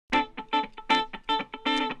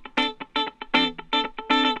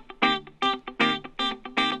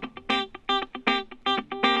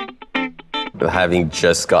Having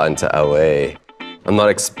just gotten to LA, I'm not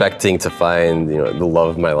expecting to find, the love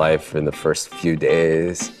of my life in the first few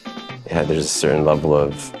days. Yeah, there's a certain level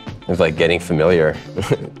of like getting familiar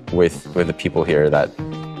with the people here that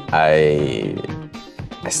I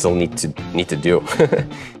still need to do.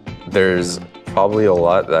 There's probably a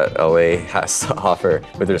lot that LA has to offer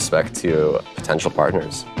with respect to potential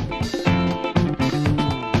partners.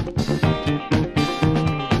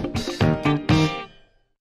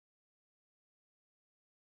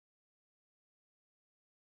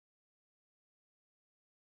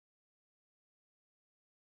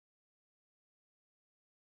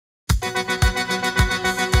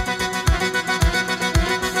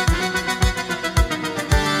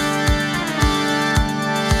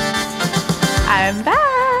 I'm back.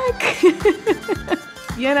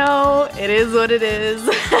 It is what it is.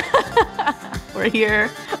 We're here,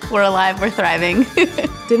 we're alive, we're thriving.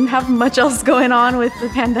 Didn't have much else going on with the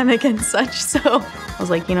pandemic and such, so I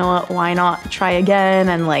was like, you know what, why not try again?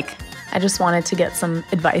 And I just wanted to get some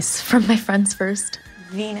advice from my friends first.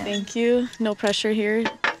 Venus. Thank you. No pressure here.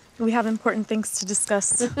 We have important things to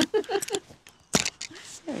discuss. There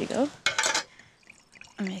you go.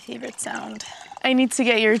 My favorite sound. I need to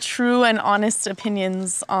get your true and honest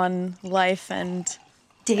opinions on life and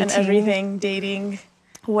everything, dating.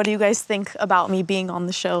 What do you guys think about me being on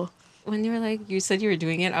the show? When you said you were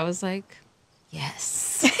doing it, I was like,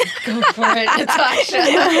 yes, go for it,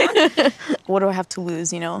 Natasha. What do I have to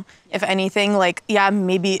lose, If anything,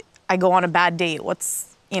 maybe I go on a bad date.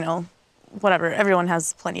 What's, whatever. Everyone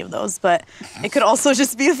has plenty of those, but it could also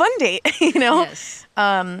just be a fun date, Yes.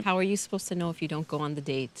 How are you supposed to know if you don't go on the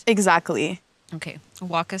date? Exactly. Okay,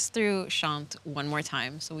 walk us through Shant one more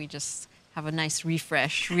time so we just have a nice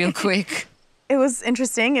refresh real quick. It was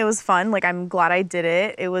interesting. It was fun. I'm glad I did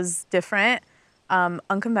it. It was different,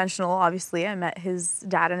 unconventional, obviously. I met his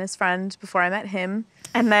dad and his friend before I met him.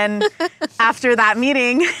 And then after that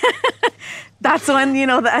meeting, that's when, the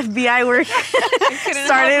FBI work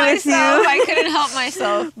started with you. I couldn't help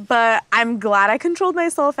myself. But I'm glad I controlled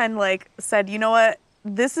myself and said, you know what?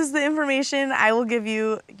 This is the information I will give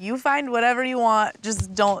you. You find whatever you want.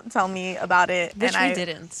 Just don't tell me about it. Which we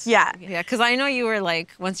didn't. Yeah. Yeah, because I know you were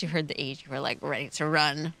once you heard the age, you were ready to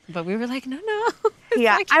run. But we were like, no.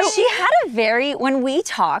 Yeah. She had when we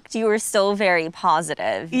talked, you were still very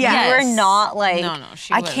positive. Yes. You were not no,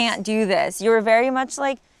 I can't do this. You were very much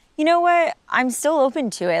you know what? I'm still open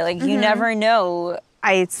to it. You never know.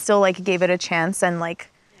 I still gave it a chance and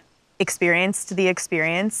experienced the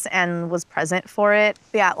experience and was present for it.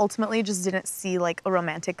 But yeah, ultimately just didn't see a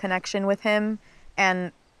romantic connection with him.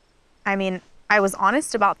 And I mean, I was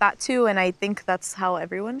honest about that too, and I think that's how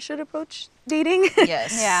everyone should approach dating.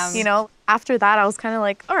 Yes. Yeah. After that I was kind of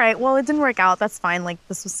all right, well, it didn't work out, that's fine.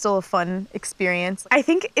 This was still a fun experience. I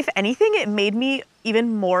think if anything, it made me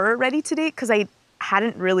even more ready to date because I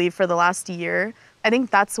hadn't really for the last year. I think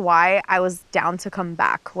that's why I was down to come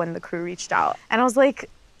back when the crew reached out. And I was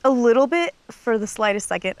a little bit, for the slightest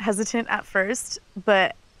second, hesitant at first,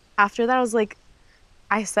 but after that I was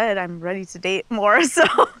I said I'm ready to date more, so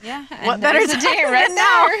yeah, what better to date right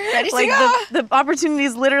now? Ready to go. The opportunity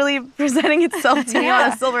is literally presenting itself to me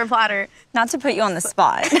on a silver platter. Not to put you on the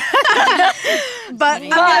spot. but I'm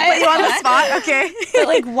gonna put you on the spot, okay?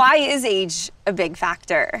 But why is age a big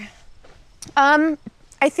factor? I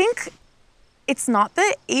think it's not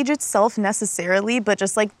the age itself necessarily, but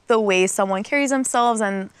just the way someone carries themselves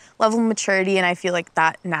and level of maturity, and I feel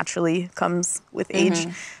that naturally comes with age.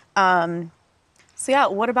 So yeah,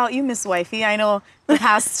 what about you, Miss Wifey? I know the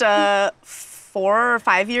past 4 or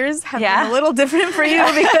 5 years have been a little different for you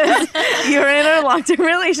because you were in a long-term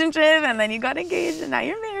relationship and then you got engaged and now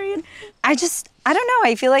you're married. I don't know.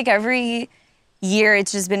 I feel every year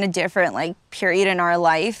it's just been a different period in our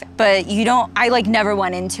life, but I never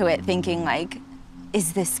went into it thinking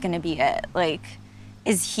is this gonna be it?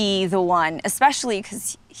 Is he the one? Especially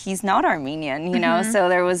because he's not Armenian, so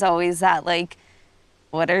there was always that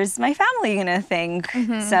what is my family gonna think?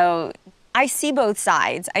 So I see both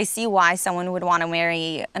sides. I see why someone would want to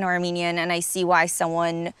marry an Armenian, and I see why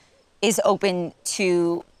someone is open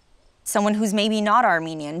to someone who's maybe not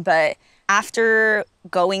Armenian. But after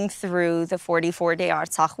going through the 44-day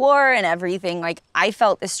Artsakh war and everything, I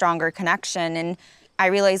felt a stronger connection, and I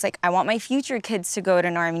realized I want my future kids to go to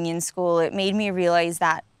an Armenian school. It made me realize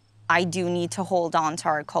that I do need to hold on to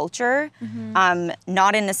our culture,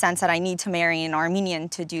 not in the sense that I need to marry an Armenian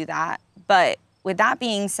to do that. But with that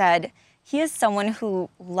being said, he is someone who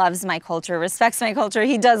loves my culture, respects my culture.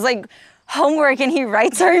 He does homework and he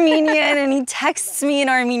writes Armenian and he texts me in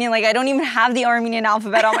Armenian. Like, I don't even have the Armenian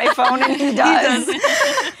alphabet on my phone and he does.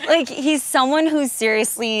 Like, he's someone who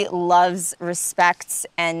seriously loves, respects,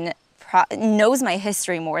 and knows my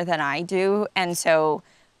history more than I do. And so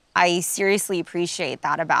I seriously appreciate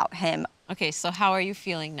that about him. Okay, so how are you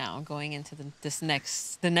feeling now going into the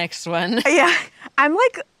next one? Yeah, I'm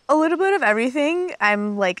like a little bit of everything.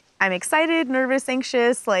 I'm excited, nervous,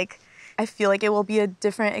 anxious. Like, I feel like it will be a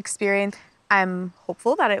different experience. I'm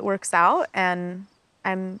hopeful that it works out, and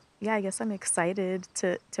I guess I'm excited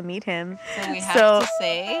to meet him. So we have to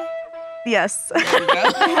say yes. There we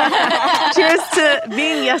go. Cheers to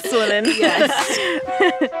being yes women. Yes.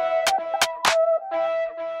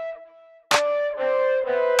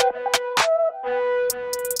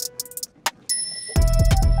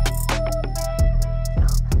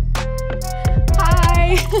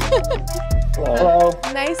 Hi. Hello.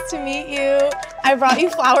 Nice to meet you. I brought you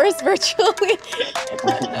flowers virtually.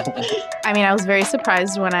 I mean, I was very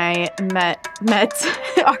surprised when I met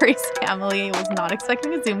Ari's family. I was not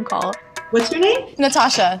expecting a Zoom call. What's your name?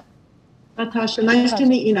 Natasha. Natasha. Nice to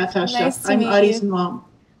meet you, Natasha. Nice to I'm meet Ari's you. mom.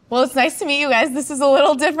 Well, it's nice to meet you guys. This is a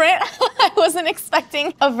little different. I wasn't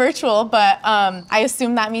expecting a virtual, but I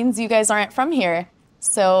assume that means you guys aren't from here.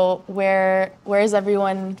 So where is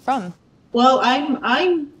everyone from? Well,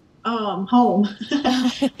 I'm home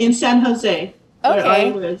in San Jose,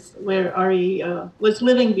 Okay. where Ari was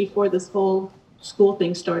living before this whole school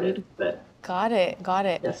thing started. But Got it.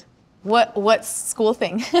 yes. What school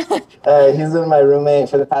thing? He's been my roommate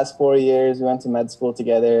for the past 4 years. We went to med school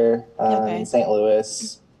together Okay. in St.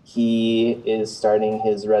 Louis. He is starting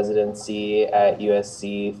his residency at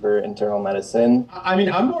USC for internal medicine. I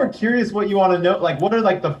mean, I'm more curious what you want to know. Like, what are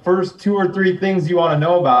like the first 2 or 3 things you want to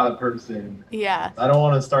know about a person? Yeah. I don't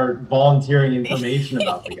want to start volunteering information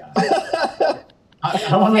about the guy.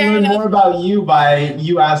 I want to Fair learn enough. more about you by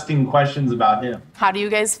you asking questions about him. How do you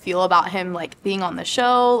guys feel about him, like, being on the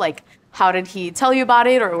show? Like, how did he tell you about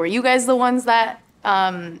it? Or were you guys the ones that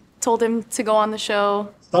told him to go on the show?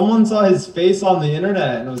 Someone saw his face on the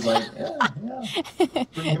internet and was like, yeah.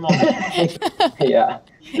 Bring him on. Yeah.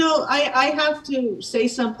 No, I have to say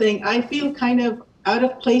something. I feel kind of out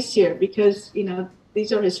of place here because,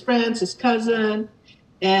 these are his friends, his cousin,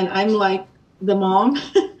 and I'm like the mom.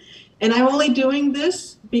 And I'm only doing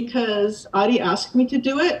this because Ari asked me to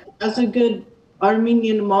do it. As a good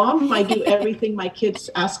Armenian mom, I do everything my kids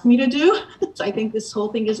ask me to do. So I think this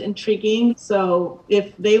whole thing is intriguing. So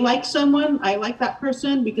if they like someone, I like that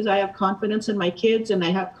person because I have confidence in my kids and I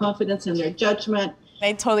have confidence in their judgment.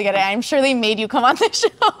 I totally get it. I'm sure they made you come on the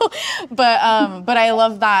show, but I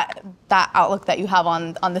love that outlook that you have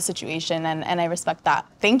on the situation, and I respect that.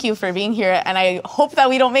 Thank you for being here, and I hope that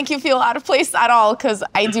we don't make you feel out of place at all, because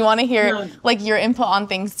I do want to hear like your input on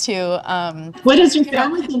things too. What does your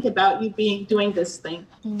family think about you doing this thing?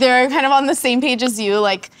 They're kind of on the same page as you.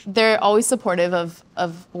 Like, they're always supportive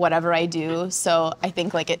of whatever I do. So I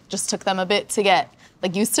think like it just took them a bit to get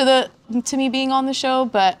like used to me being on the show,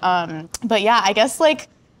 but yeah, I guess like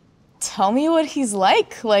tell me what he's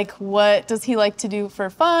like. Like, what does he like to do for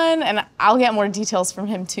fun? And I'll get more details from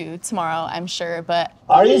him too tomorrow, I'm sure. But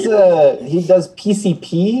Ari's he does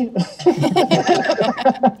PCP.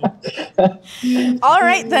 all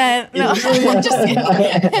right then. No, just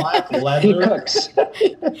kidding. Black He leather. cooks.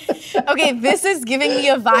 Okay, this is giving me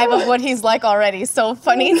a vibe of what he's like already. So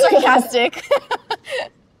funny, sarcastic.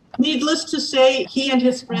 Needless to say, he and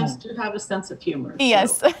his friends do have a sense of humor.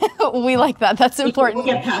 Yes, we like that. That's important.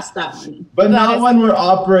 We'll get past that one. But not when we're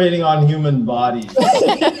operating on human bodies.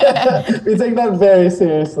 We take that very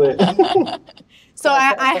seriously. So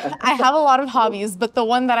I have a lot of hobbies, but the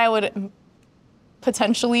one that I would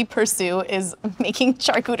potentially pursue is making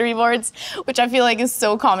charcuterie boards, which I feel like is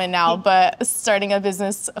so common now, but starting a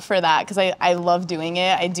business for that, because I love doing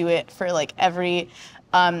it. I do it for like every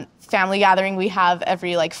family gathering we have,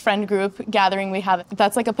 every like friend group gathering we have.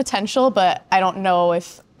 That's like a potential, but I don't know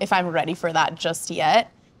if I'm ready for that just yet.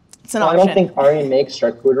 It's an I option. don't think Ari makes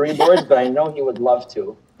charcuterie boards, but I know he would love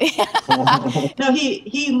to. No,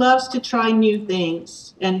 he loves to try new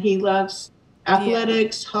things, and he loves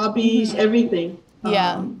athletics, hobbies, everything.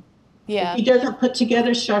 Yeah. Yeah. If he doesn't put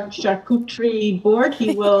together charcuterie board,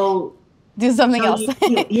 he will Do something else.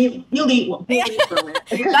 He'll eat one.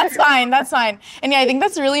 That's fine. That's fine. And yeah, I think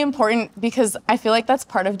that's really important because I feel like that's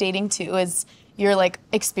part of dating too, is you're like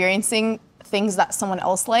experiencing things that someone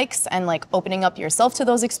else likes and like opening up yourself to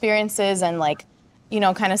those experiences and like, you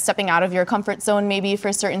know, kind of stepping out of your comfort zone maybe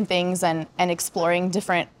for certain things and exploring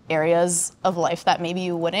different areas of life that maybe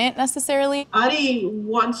you wouldn't necessarily. Ari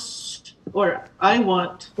wants, or I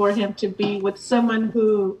want for him to be with someone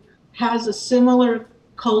who has a similar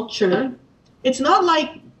culture. It's not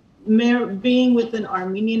like being with an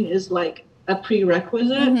Armenian is like a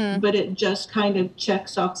prerequisite, but it just kind of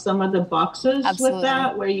checks off some of the boxes with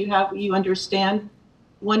that, where you understand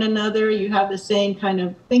one another, you have the same kind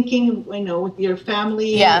of thinking, you know, with your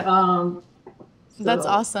family. That's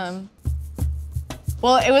awesome.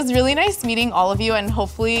 Well, it was really nice meeting all of you, and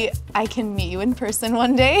hopefully I can meet you in person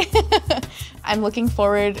one day. I'm looking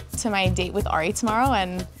forward to my date with Ari tomorrow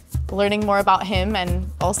and learning more about him, and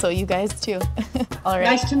also you guys too. All right.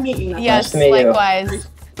 Nice to meet you. Yes, nice to meet likewise. You.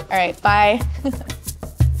 All right, bye.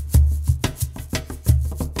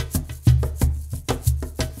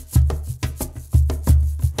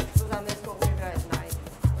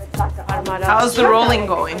 How's the rolling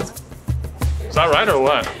going? Is that right or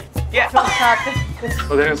what? Yeah.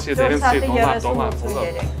 Oh, they didn't see it. They didn't see it. Don't laugh. Don't laugh. Hold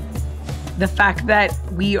up. The fact that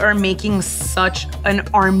we are making such an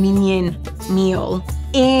Armenian meal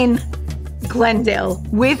in Glendale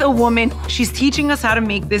with a woman. She's teaching us how to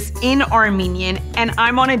make this in Armenian, and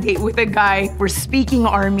I'm on a date with a guy. We're speaking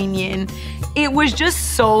Armenian. It was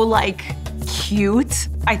just so like cute.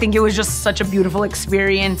 I think it was just such a beautiful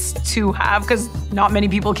experience to have, because not many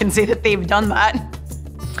people can say that they've done that.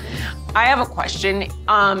 I have a question.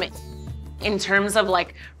 In terms of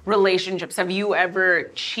like relationships, have you ever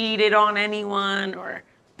cheated on anyone or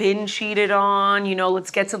been cheated on? You know, let's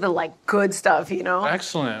get to the like good stuff, you know?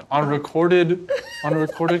 Excellent. On recorded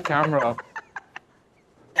camera.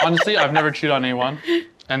 Honestly, I've never cheated on anyone,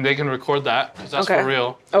 and they can record that because that's for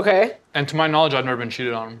real. Okay. And to my knowledge, I've never been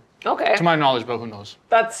cheated on. Okay. To my knowledge, but who knows?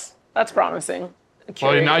 That's promising.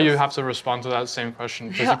 Well, now you have to respond to that same question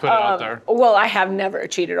because you put it out there. Well, I have never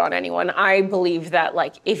cheated on anyone. I believe that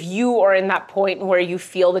like if you are in that point where you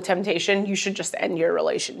feel the temptation, you should just end your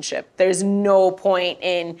relationship. There's no point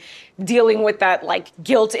in dealing with that like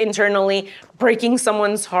guilt internally, breaking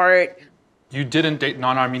someone's heart. You didn't date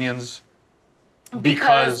non-Armenians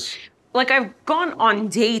because like I've gone on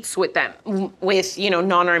dates with them, with, you know,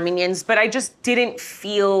 non-Armenians, but I just didn't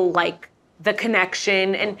feel like the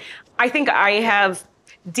connection. And I think I have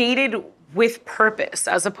dated with purpose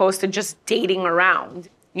as opposed to just dating around.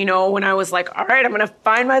 You know, when I was like, all right, I'm gonna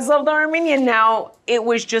find myself the Armenian now, it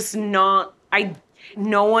was just not,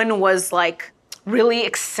 no one was like really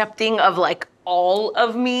accepting of like all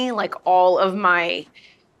of me, like all of my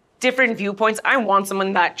different viewpoints. I want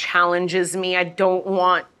someone that challenges me. I don't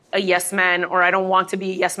want a yes man, or I don't want to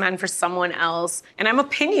be a yes man for someone else. And I'm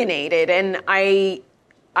opinionated, and I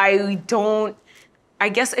don't, I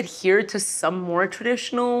guess, adhere to some more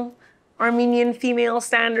traditional Armenian female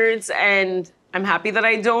standards, and I'm happy that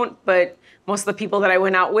I don't, but most of the people that I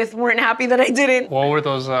went out with weren't happy that I didn't. What were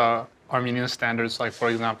those Armenian standards, like, for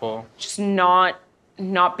example? Just not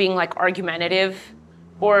being like argumentative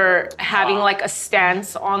or having like a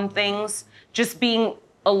stance on things, just being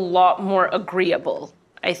a lot more agreeable,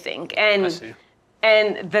 I think. I see.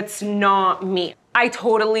 And that's not me. I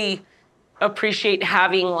totally appreciate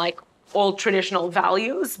having like old traditional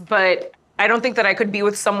values, but I don't think that I could be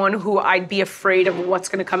with someone who I'd be afraid of what's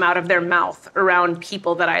gonna come out of their mouth around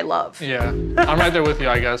people that I love. Yeah, I'm right there with you,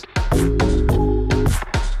 I guess.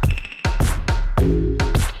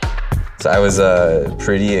 So I was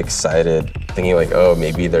pretty excited, thinking like, oh,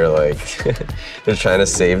 maybe they're like, they're trying to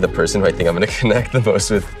save the person who I think I'm gonna connect the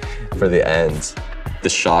most with for the end. The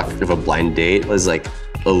shock of a blind date was like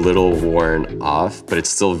a little worn off, but it's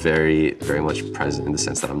still very, very much present in the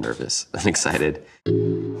sense that I'm nervous and excited.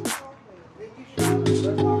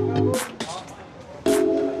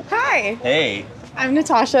 Hi. Hey. I'm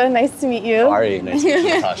Natasha. Nice to meet you. Ari, nice to meet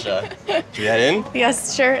you, Natasha. Should we head in?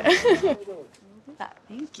 Yes, sure.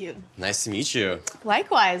 Thank you. Nice to meet you.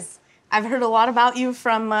 Likewise. I've heard a lot about you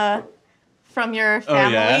from your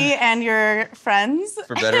family and your friends.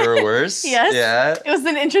 For better or worse? Yes. Yeah. It was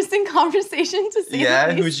an interesting conversation to say Yeah,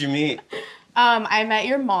 the least. who'd you meet? I met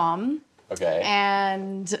your mom. Okay.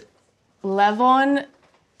 And Levon,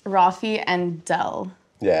 Rafi, and Del.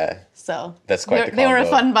 Yeah. So that's quite the they were a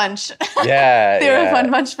combo. fun bunch. Yeah. They were a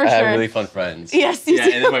fun bunch for I sure. have really fun friends. Yes, you do.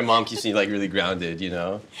 And then my mom keeps me like really grounded, you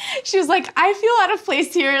know? She was like, I feel out of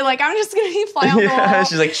place here. Like, I'm just gonna be fly on the wall.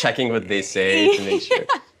 She's like checking what they say to make sure.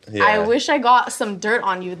 Yeah. I wish I got some dirt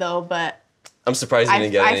on you though, but I'm surprised you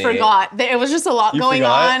didn't get any. I forgot. It was just a lot going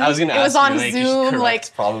forgot? on. I was gonna it ask was on you, like, Zoom.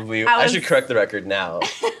 correct, probably. I should correct the record now.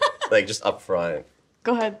 Like just up front.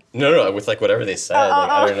 Go ahead. No, with like whatever they said. Like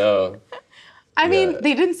I don't know. I mean,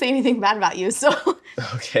 they didn't say anything bad about you, so.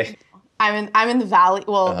 Okay. I'm in the valley.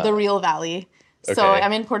 Well, the real valley. So Okay.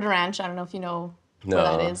 I'm in Porter Ranch. I don't know if you know where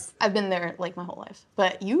that is. I've been there like my whole life,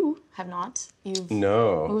 but you have not. You've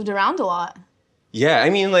No. moved around a lot. Yeah, I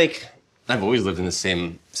mean, like, I've always lived in the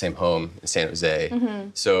same home in San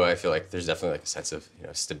Jose. So I feel like there's definitely like a sense of, you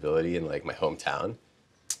know, stability in like my hometown.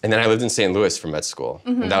 And then I lived in St. Louis for med school,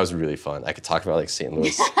 and that was really fun. I could talk about like St.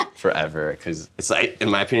 Louis forever because it's like, in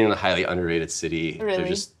my opinion, a highly underrated city.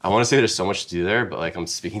 Really? I want to say there's so much to do there, but like I'm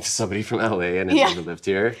speaking to somebody from LA and I've never lived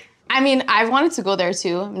here. I mean, I've wanted to go there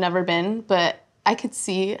too. I've never been, but I could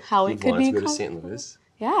see how it could be. You wanted to go to St. Louis?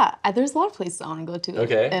 Yeah, there's a lot of places I want to go to.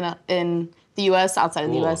 Okay. In the U.S., outside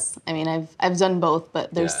of the U.S. I mean, I've done both,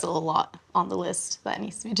 but there's still a lot on the list that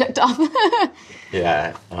needs to be checked off.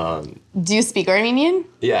 Yeah. Do you speak Armenian?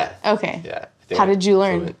 Yeah. Okay. Yeah. How did you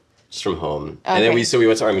learn? Just from home. Okay. And then we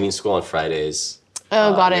went to Armenian school on Fridays.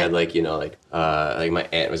 Oh, got it. We had like, you know, like my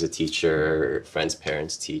aunt was a teacher, friends'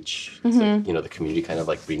 parents teach. So, you know, the community kind of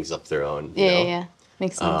like brings up their own. You know? Yeah.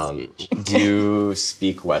 Makes sense. Do you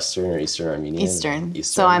speak Western or Eastern Armenian? Eastern.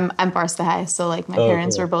 So I'm Farsi High. So like my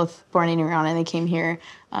parents were both born in Iran and they came here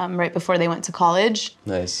right before they went to college.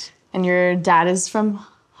 Nice. And your dad is from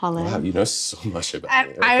Holland. Wow, you know so much about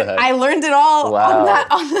me. I learned it all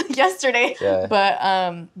on yesterday. Yeah. But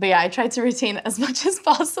yeah, I tried to retain as much as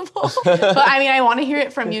possible. But I mean, I want to hear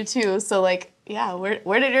it from you too. So like, yeah,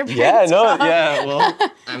 where did your parents come?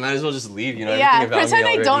 Well, I might as well just leave, you know, everything about pretend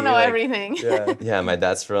me I don't know like, everything. Yeah, my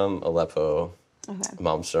dad's from Aleppo. Okay.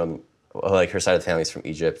 Mom's from, like her side of the family's from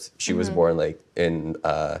Egypt. She was born like in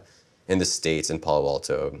the States in Palo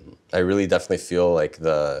Alto. I really definitely feel like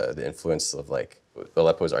the influence of like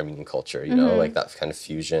Aleppo's Armenian culture, you know, like that kind of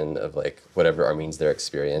fusion of like whatever Armenians there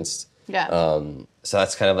experienced. Yeah. So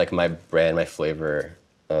that's kind of like my brand, my flavor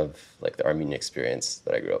of like the Armenian experience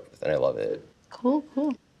that I grew up with, and I love it. Cool.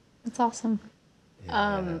 That's awesome.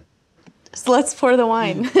 Yeah. So let's pour the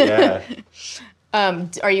wine. Yeah.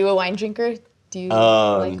 Are you a wine drinker? Do you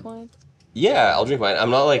like wine? Yeah, I'll drink wine. I'm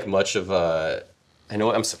not like much of a. I know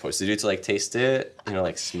what I'm supposed to do to like taste it. You know,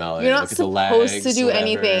 like smell it. You're not look at the supposed legs, to do whatever.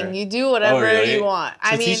 anything. You do whatever you want.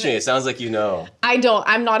 So teach me. It sounds like you know. I don't.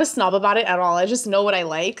 I'm not a snob about it at all. I just know what I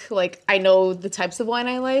like. Like I know the types of wine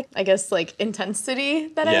I like. I guess like intensity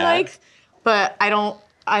that I like, but I don't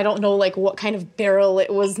know like what kind of barrel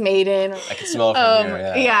it was made in. I can smell it from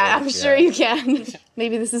here. Yeah, I'm sure you can.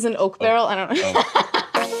 Maybe this is an oak barrel. I don't know.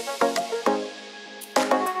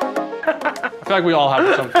 I feel like we all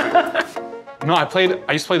have something. No, I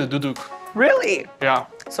used to play the duduk. Really? Yeah.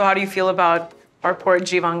 So how do you feel about our poor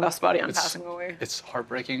Jivan Gasparian passing away? It's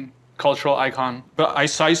heartbreaking. Cultural icon. But I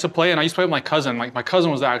used to play, and I used to play with my cousin. Like, my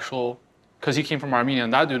cousin was the actual, because he came from Armenia,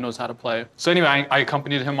 and that dude knows how to play. So anyway, I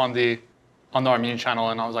accompanied him on the Armenian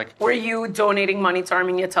channel, and I was like... Were you donating money to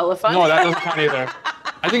Armenia Telefund? No, that doesn't count either.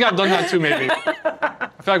 I think I've done that too, maybe. I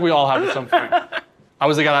feel like we all have at some point. I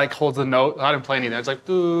was the guy that like holds the note. I didn't play anything. It's like,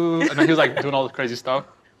 doo, and then he was like doing all this crazy stuff.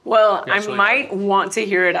 Well, I might want to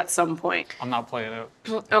hear it at some point. I'm not playing it.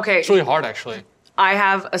 Okay. It's really hard, actually. I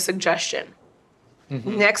have a suggestion.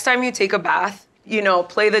 Next time you take a bath, you know,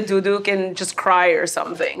 play the duduk and just cry or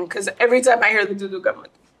something. Because every time I hear the duduk, I'm like...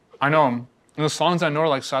 I know them. And the songs I know are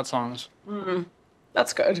like sad songs.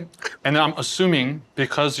 That's good. And then I'm assuming,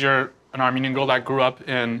 because you're an Armenian girl that grew up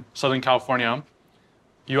in Southern California,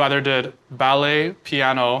 you either did ballet,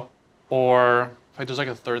 piano, or... Like, there's like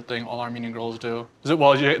a third thing all Armenian girls do.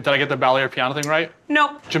 Did I get the ballet or piano thing right?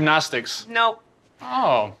 Nope. Gymnastics. Nope.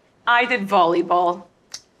 Oh. I did volleyball.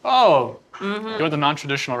 Oh. You went the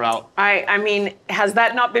non-traditional route. I mean, has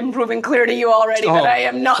that not been proven clear to you already that I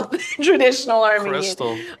am not the traditional Armenian?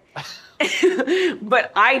 Crystal.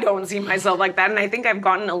 But I don't see myself like that, and I think I've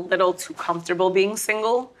gotten a little too comfortable being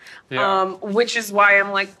single, which is why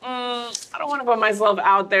I'm like, I don't want to put myself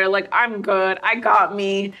out there. Like, I'm good. I got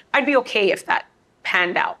me. I'd be okay if that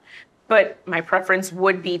panned out. But my preference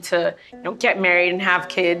would be to, you know, get married and have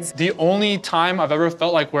kids. The only time I've ever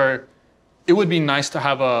felt like where it would be nice to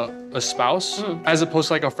have a spouse as opposed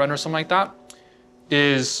to like a friend or something like that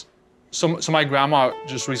is, so my grandma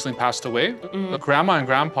just recently passed away. Grandma and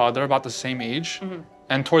grandpa, they're about the same age.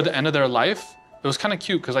 And toward the end of their life, it was kind of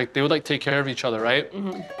cute because like they would like take care of each other, right?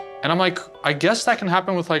 And I'm like, I guess that can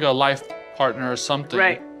happen with like a life partner or something.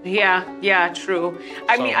 Right. Yeah, true.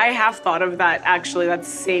 I mean, I have thought of that, actually, that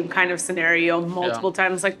same kind of scenario multiple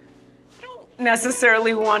times. Like, I don't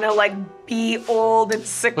necessarily want to, like, be old and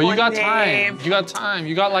sick But you got day. time. You got time.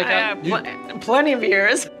 You got, like, plenty of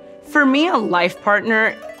years. For me, a life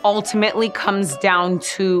partner ultimately comes down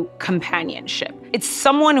to companionship. It's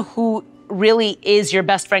someone who really is your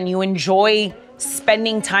best friend. You enjoy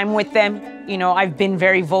spending time with them. You know, I've been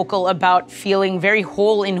very vocal about feeling very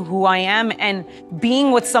whole in who I am and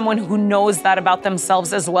being with someone who knows that about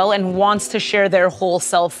themselves as well and wants to share their whole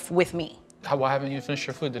self with me. Why haven't you finished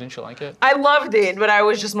your food? Didn't you like it? I loved it, but I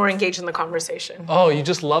was just more engaged in the conversation. Oh, you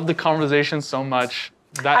just loved the conversation so much.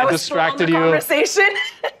 That distracted you. Conversation.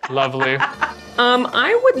 Lovely.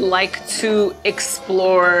 I would like to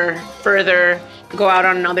explore further, go out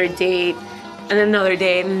on another date, and another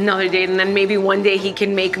date, and another date, and then maybe one day he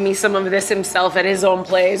can make me some of this himself at his own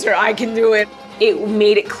place, or I can do it. It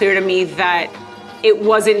made it clear to me that it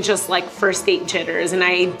wasn't just like first date jitters, and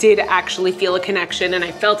I did actually feel a connection, and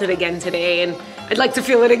I felt it again today, and I'd like to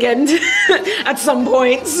feel it again at some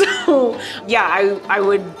point. So yeah, I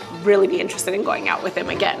would really be interested in going out with him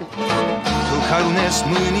again.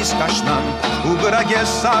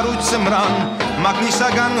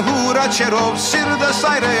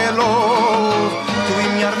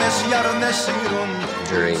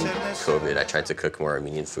 During COVID, I tried to cook more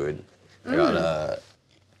Armenian food. I got a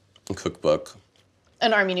cookbook.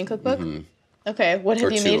 An Armenian cookbook? Mm-hmm. Okay, what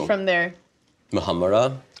have you made from there?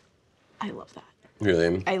 Mahamara. I love that.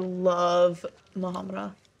 Really? I love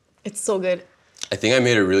mahamara. It's so good. I think I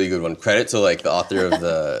made a really good one. Credit to like the author of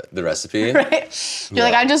the recipe. Right? You're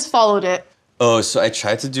like, I just followed it. Oh, so I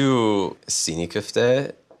tried to do sini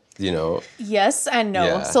kofte, you know? Yes and no.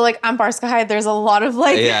 Yeah. So like, I'm Barskahai, there's a lot of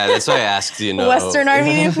like... Yeah, that's why I asked, you know. Western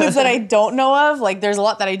Armenian foods that I don't know of. Like, there's a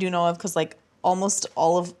lot that I do know of because like almost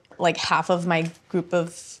all of, like half of my group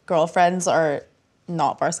of girlfriends are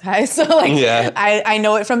not Barskahai. So like, yeah. I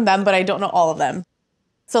know it from them, but I don't know all of them.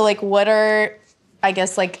 So like, what are, I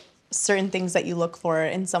guess like, certain things that you look for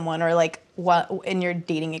in someone or like what in your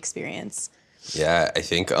dating experience? Yeah, I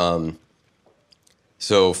think,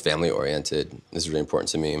 so family oriented is really important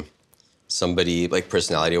to me. Somebody like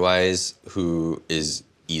personality wise who is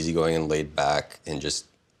easygoing and laid back and just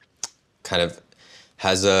kind of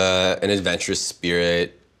has an adventurous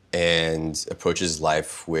spirit and approaches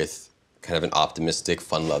life with kind of an optimistic,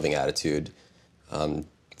 fun-loving attitude.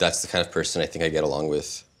 That's the kind of person I think I get along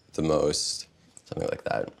with the most, something like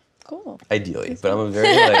that. Cool. Ideally, but I'm a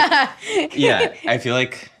very like, yeah, I feel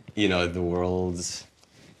like, you know, the world,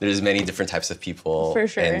 there's many different types of people. For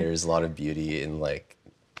sure. And there's a lot of beauty in like,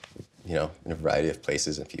 you know, in a variety of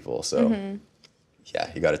places and people. So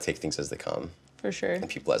yeah, you got to take things as they come. For sure. And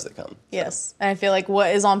people as they come. Yes. And I feel like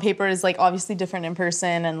what is on paper is like obviously different in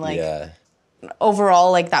person and like yeah.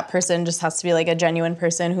 Overall, like that person just has to be like a genuine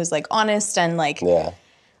person who's like honest and like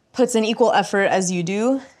puts in equal effort as you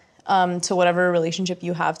do to whatever relationship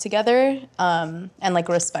you have together and like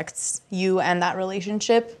respects you and that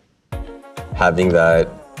relationship. Having that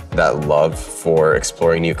love for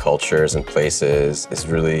exploring new cultures and places is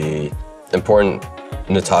really important.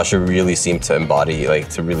 Natasha really seemed to embody, like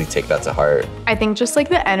to really take that to heart. I think just like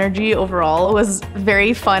the energy overall was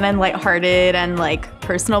very fun and lighthearted and like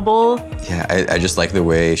personable. Yeah, I just like the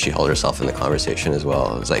way she held herself in the conversation as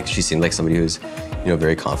well. It was like she seemed like somebody who's, you know,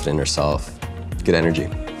 very confident in herself. Good energy.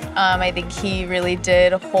 I think he really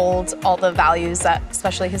did hold all the values that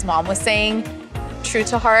especially his mom was saying true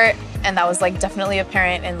to heart. And that was like definitely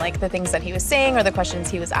apparent in like the things that he was saying or the questions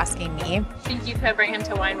he was asking me. Think you could bring him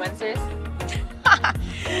to Wine Wednesdays?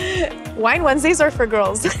 Wine Wednesdays are for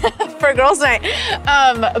girls, for girls' night.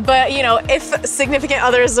 But you know, if significant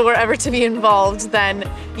others were ever to be involved, then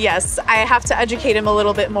yes, I have to educate him a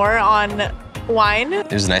little bit more on wine.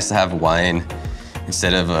 It was nice to have wine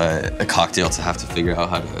instead of a cocktail to have to figure out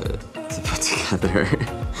how to put together.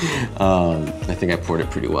 I think I poured it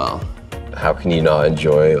pretty well. How can you not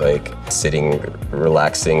enjoy like sitting,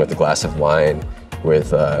 relaxing with a glass of wine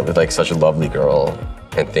with like such a lovely girl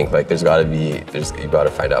and think like you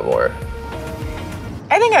gotta find out more.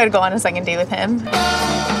 I think I would go on a second date with him.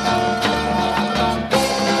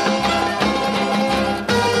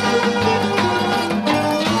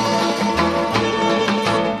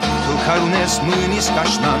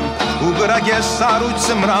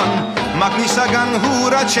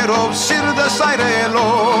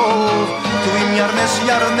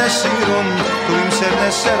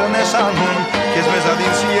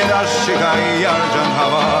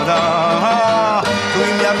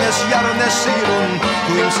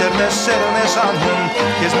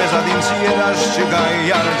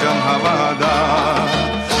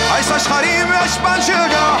 Այս աշխարհի մեջ բան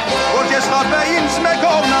չկա, որ ես խաբե ինձ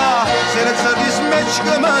մեկովնա, սերը ծրտիս մեջ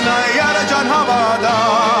կմնա, յարը ջան հավատա։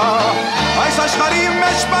 Այս աշխարհի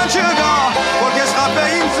մեջ բան չկա, որ ես խաբե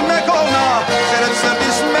ինձ մեկովնա, սերը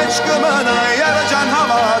ծրտիս մեջ կմնա, յարը ջան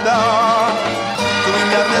հավատա։ Դու իմ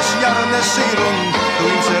յարն ես սիրուն,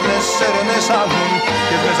 դու իմ սերն ես անում,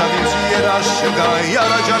 ես մեզ ադինց երաշ չկա,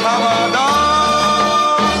 յարը ջան հավատա։